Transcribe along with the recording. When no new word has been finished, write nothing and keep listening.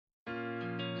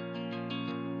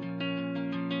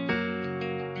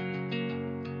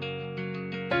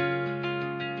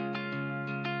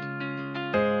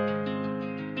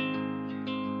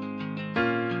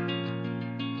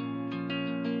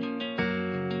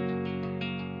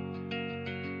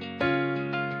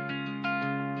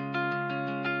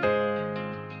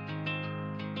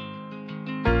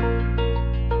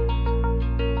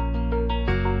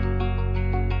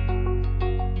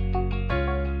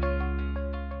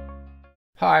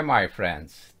Hi my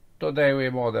friends, today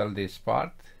we model this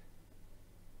part.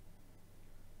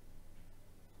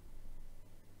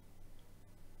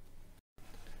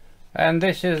 And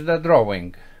this is the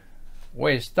drawing.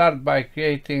 We start by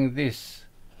creating this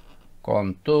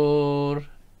contour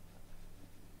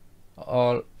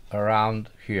all around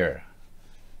here.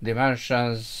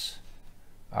 Dimensions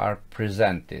are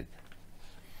presented.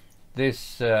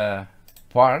 This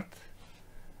part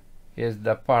is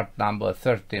the part number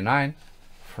 39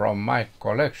 from my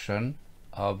collection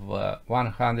of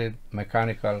 100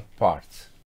 mechanical parts.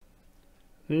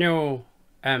 New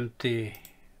empty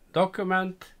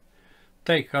document.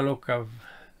 Take a look of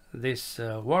this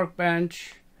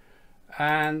workbench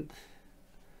and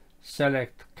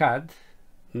select CAD,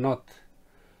 not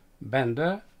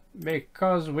Blender,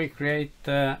 because we create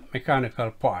mechanical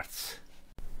parts.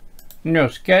 New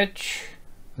sketch,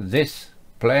 this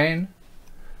plane,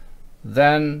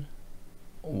 then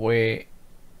we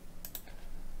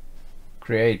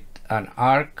create an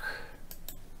arc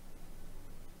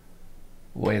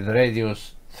with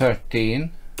radius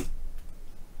 13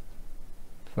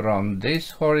 from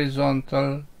this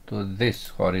horizontal to this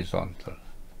horizontal.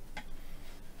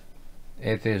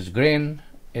 It is green,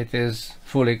 it is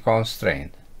fully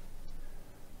constrained.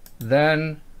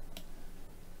 Then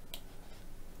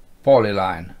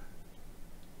polyline,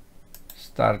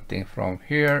 starting from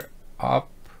here up,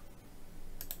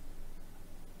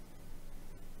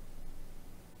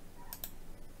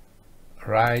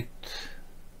 right,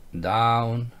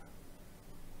 down,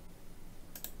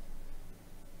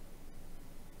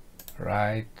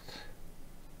 right,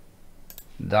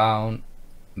 down,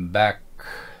 back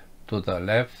to the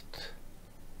left,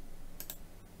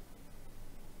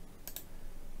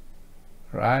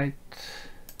 right,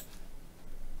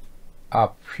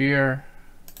 up here,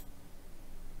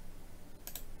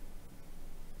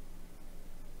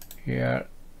 here,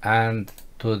 and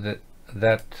to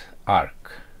that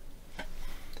arc.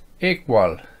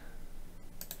 Equal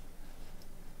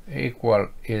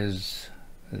is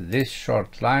this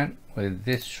short line with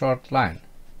this short line.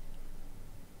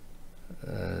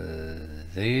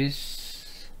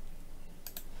 This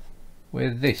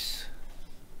with this.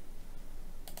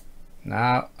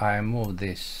 Now I move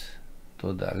this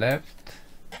to the left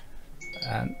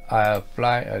and I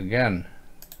apply again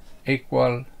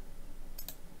equal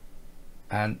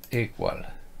and equal.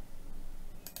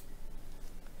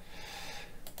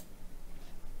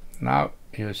 Now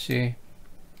you see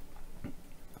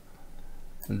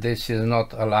this is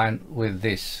not aligned with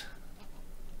this.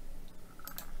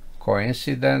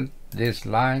 Coincident this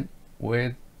line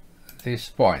with this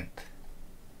point.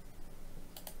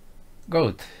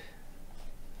 Good.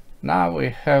 Now we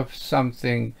have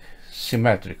something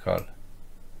symmetrical.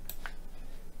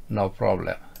 No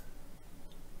problem.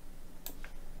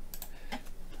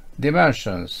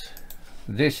 Dimensions.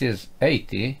 This is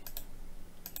 80.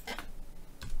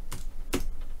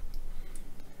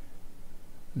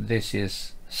 This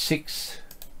is 6.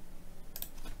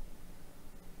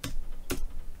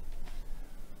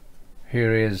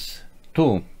 Here is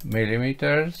 2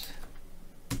 millimeters.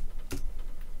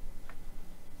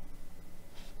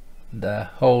 The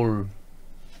whole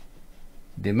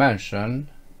dimension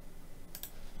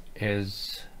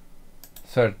is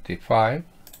 35.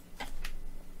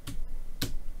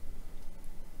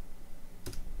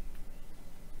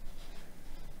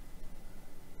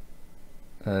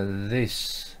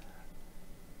 This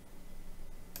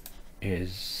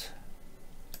is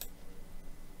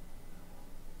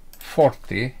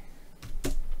 40.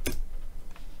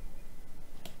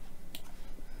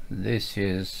 This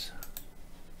is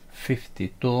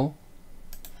 52.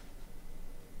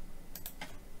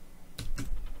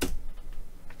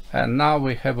 And now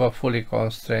we have a fully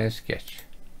constrained sketch.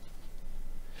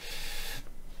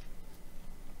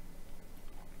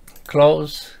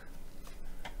 Close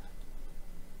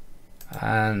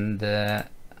and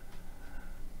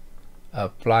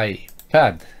apply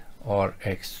pad or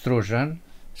extrusion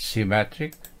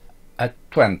symmetric at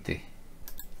 20.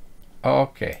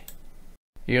 Okay,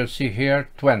 you see here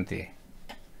 20.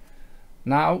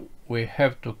 Now we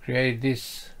have to create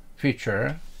this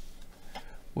feature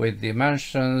with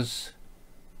dimensions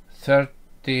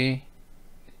 30,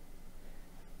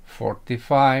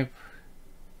 45,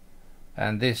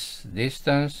 and this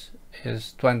distance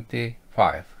is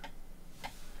 25.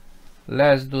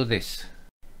 Let's do this.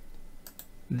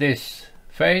 This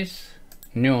face,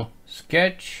 new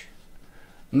sketch,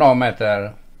 no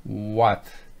matter what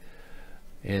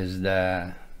is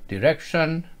the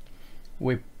direction,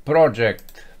 we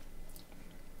project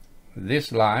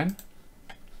this line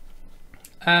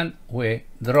and we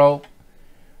draw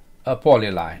a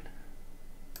polyline.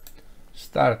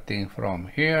 starting from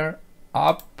here,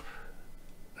 up,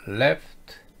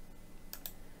 left,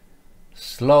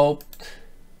 sloped,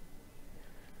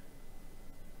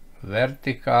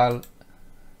 vertical,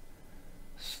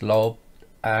 sloped,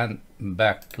 and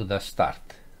back to the start.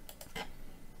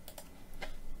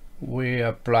 We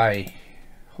apply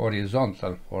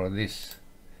horizontal for this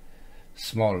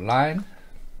small line,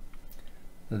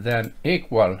 then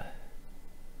equal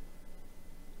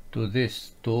to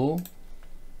this 2,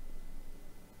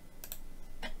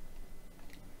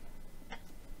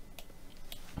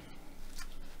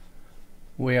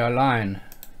 we align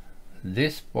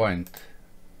this point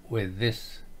with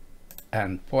this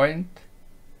end point,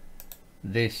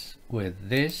 this with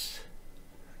this,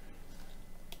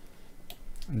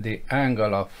 the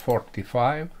angle of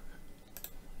 45,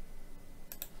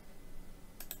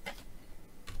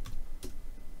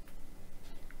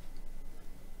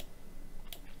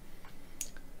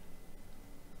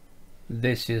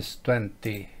 this is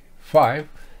 25,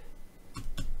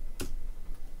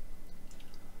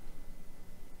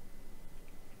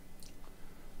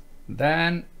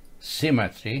 then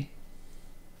symmetry,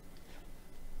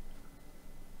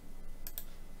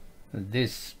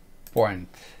 this point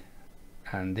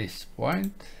and this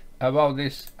point above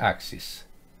this axis.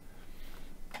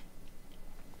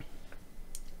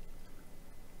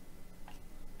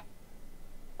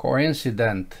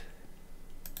 Coincident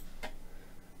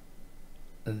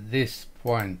this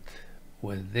point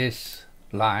with this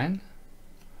line,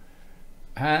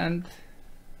 and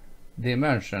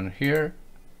dimension here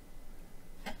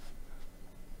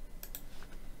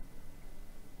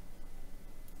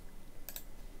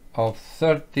of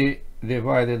 30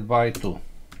 divided by 2.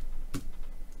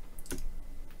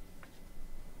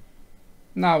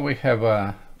 Now we have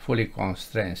a fully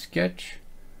constrained sketch.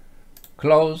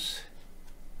 Close.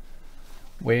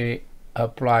 We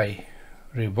apply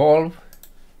revolve,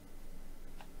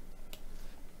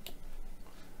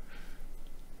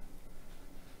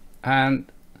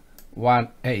 and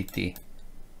 180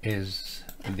 is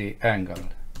the angle,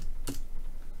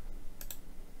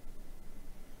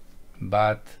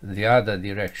 but the other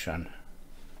direction,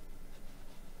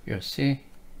 you see.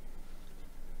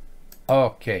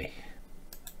 Okay,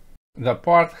 the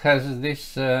part has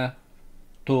these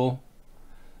two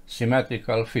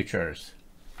symmetrical features.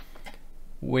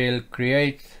 We'll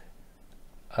create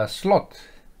a slot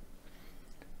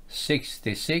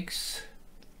 66,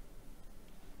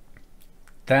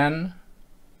 10,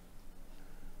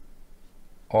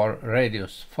 or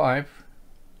radius 5,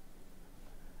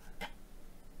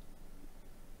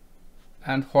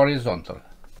 and horizontal.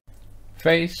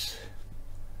 Face,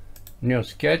 new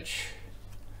sketch,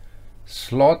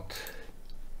 slot,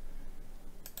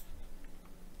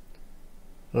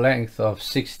 length of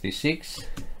 66,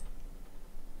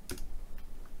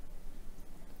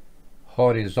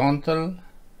 horizontal,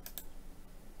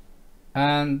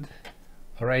 and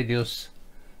radius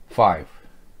 5.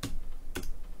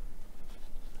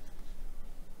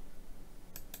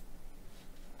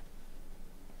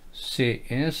 See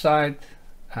inside,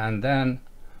 and then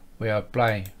we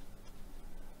apply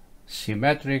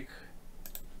symmetric,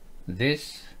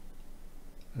 this,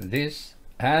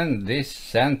 and this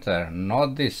center,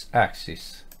 not this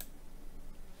axis.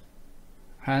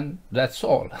 And that's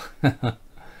all.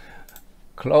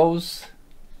 Close,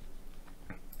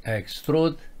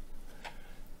 extrude.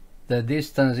 The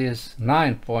distance is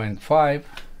 9.5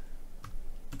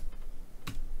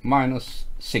 minus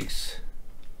 6.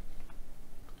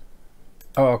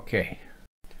 Okay,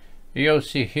 you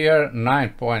see here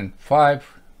 9.5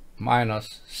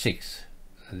 minus 6,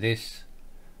 this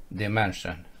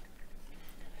dimension.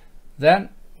 Then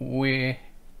we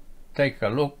take a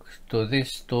look to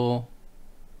these two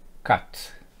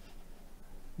cuts.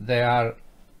 They are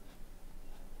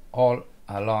all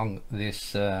along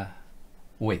this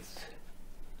width,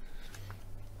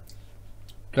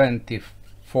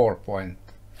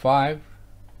 24.5,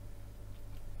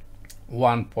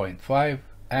 1.5,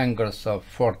 angles of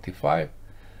 45,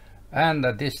 and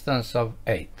a distance of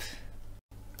 8.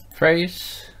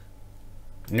 Face,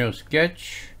 new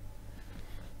sketch,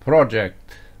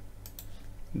 project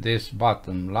this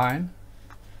bottom line,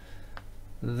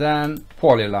 then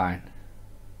polyline.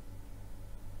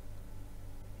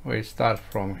 We start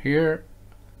from here,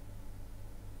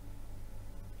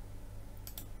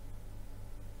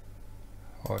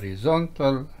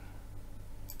 horizontal,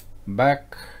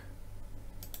 back,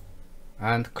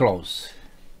 and close.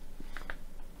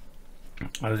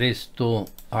 These two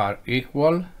are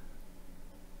equal.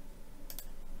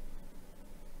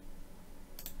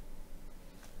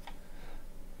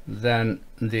 Then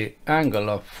the angle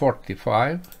of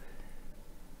 45,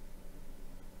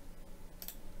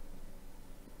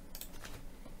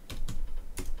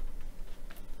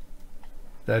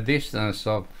 the distance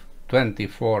of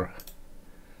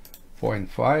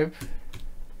 24.5,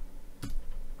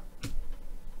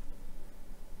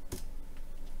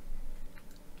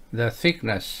 the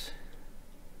thickness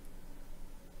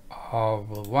of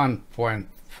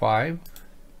 1.5,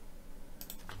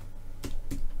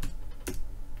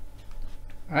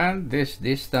 and this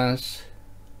distance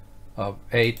of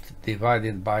 8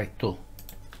 divided by 2.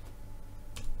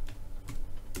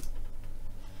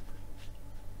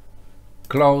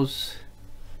 Close,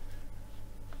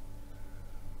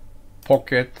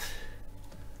 pocket,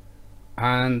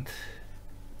 and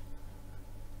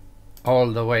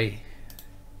all the way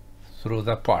through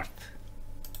the part.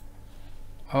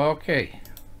 Okay,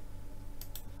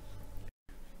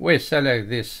 we select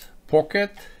this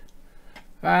pocket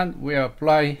and we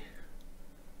apply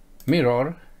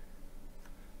mirror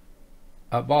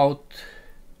about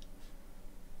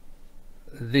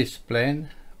this plane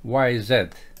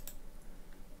YZ.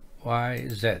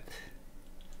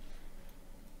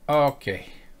 Okay,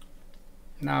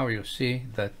 now you see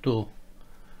the two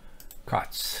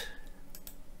cuts.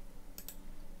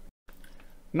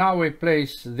 Now we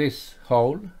place this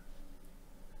hole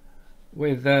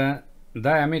with a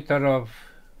diameter of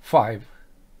 5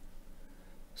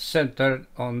 centered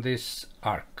on this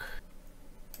arc.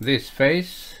 This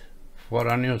face, for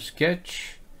a new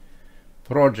sketch,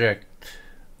 project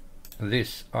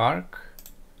this arc.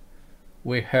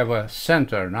 We have a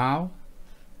center now,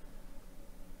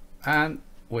 and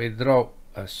we draw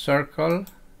a circle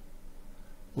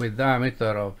with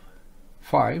diameter of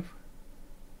 5.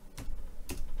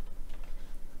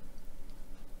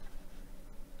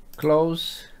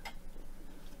 Close,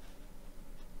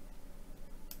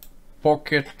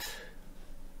 pocket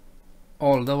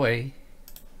all the way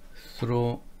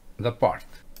through the part.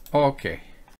 Okay,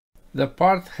 the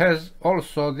part has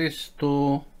also these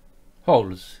two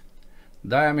holes,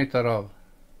 diameter of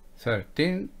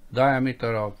 13,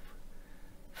 diameter of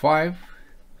 5,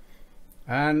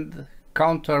 and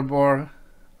counterbore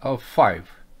of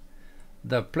 5.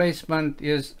 The placement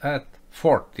is at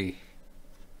 40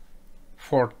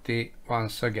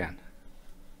 once again.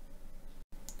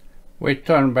 We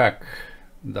turn back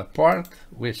the part,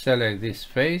 we select this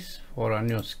face for a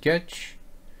new sketch,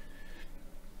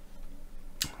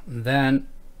 then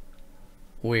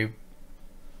we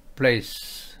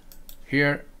place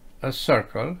here a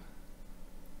circle,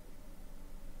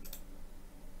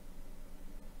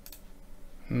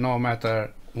 no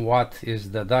matter what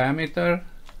is the diameter.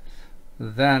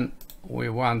 Then we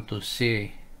want to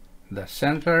see the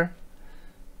center,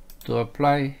 to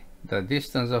apply the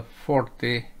distance of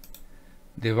 40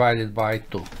 divided by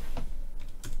 2.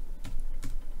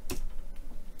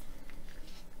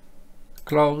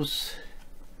 Close,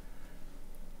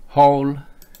 hole,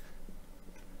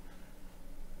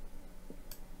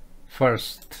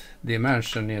 first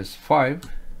dimension is 5,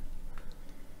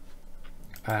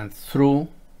 and through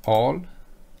all,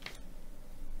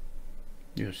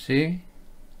 you see.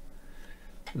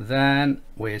 Then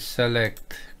we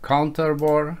select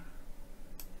counterbore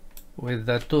with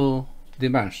the two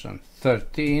dimensions,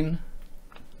 13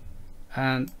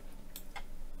 and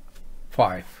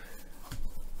 5.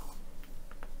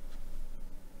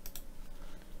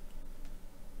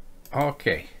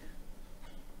 Okay.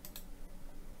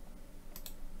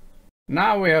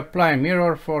 Now we apply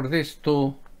mirror for these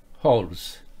two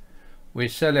holes. We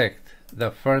select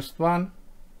the first one,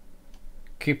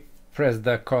 press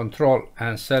the Ctrl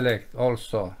and select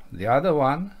also the other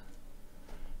one,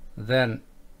 then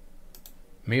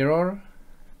mirror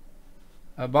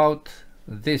about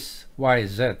this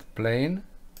YZ plane.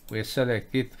 We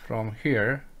select it from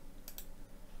here,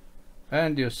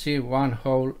 and you see one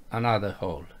hole, another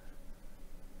hole.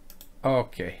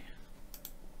 Okay.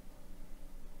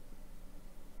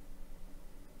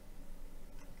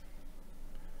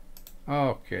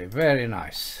 Okay, very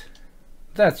nice.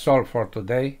 That's all for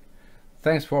today.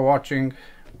 Thanks for watching.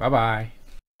 Bye bye.